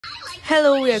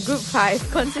Hello, we are Group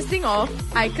 5, consisting of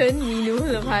Icon, Minu,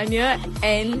 Lavanya,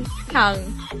 and Tang.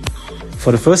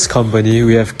 For the first company,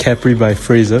 we have Capri by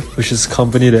Fraser, which is a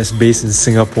company that's based in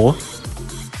Singapore.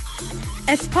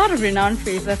 As part of renowned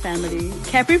Fraser family,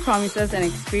 Capri promises an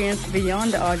experience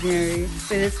beyond the ordinary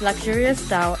with its luxurious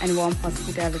style and warm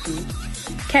hospitality.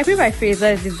 Capri by Fraser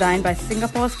is designed by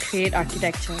Singapore's Create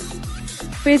architecture.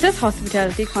 Fraser's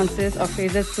hospitality consists of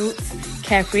Fraser Suites,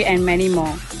 Capri, and many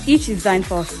more, each designed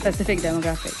for specific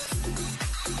demographics.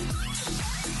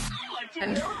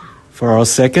 For our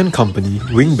second company,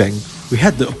 Wingbank, we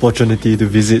had the opportunity to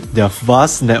visit their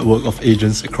vast network of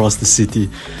agents across the city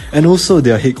and also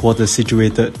their headquarters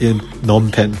situated in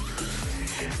Phnom Penh.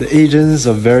 The agents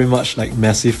are very much like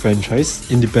massive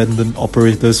franchise, independent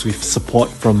operators with support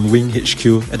from Wing HQ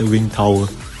at the Wing Tower.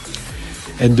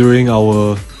 And during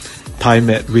our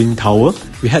time at Wing Tower,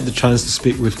 we had the chance to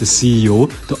speak with the CEO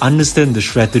to understand the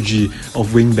strategy of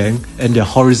Wingbank and their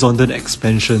horizontal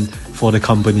expansion for the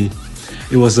company.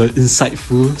 It was an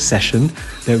insightful session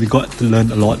that we got to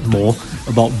learn a lot more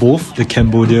about both the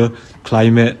Cambodia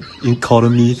climate,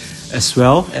 economy, as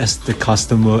well as the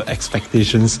customer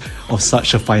expectations of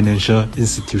such a financial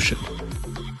institution.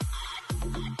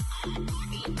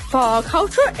 For our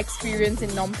cultural experience in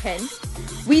Phnom Penh,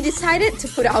 we decided to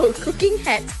put our cooking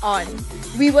hats on.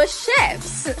 We were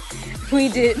chefs. We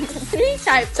did 3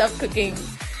 types of cooking.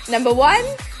 Number 1,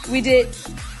 we did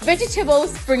vegetable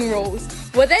spring rolls.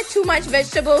 Were there too much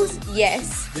vegetables?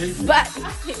 Yes. But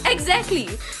exactly.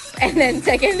 And then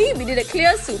secondly, we did a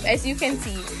clear soup, as you can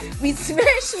see. We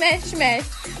smash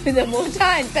with the mortar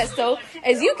and pestle,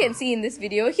 as you can see in this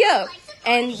video here.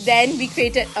 And then we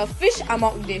created a fish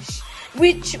amok dish,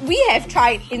 which we have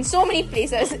tried in so many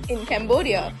places in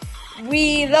Cambodia.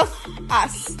 We love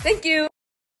us. Thank you.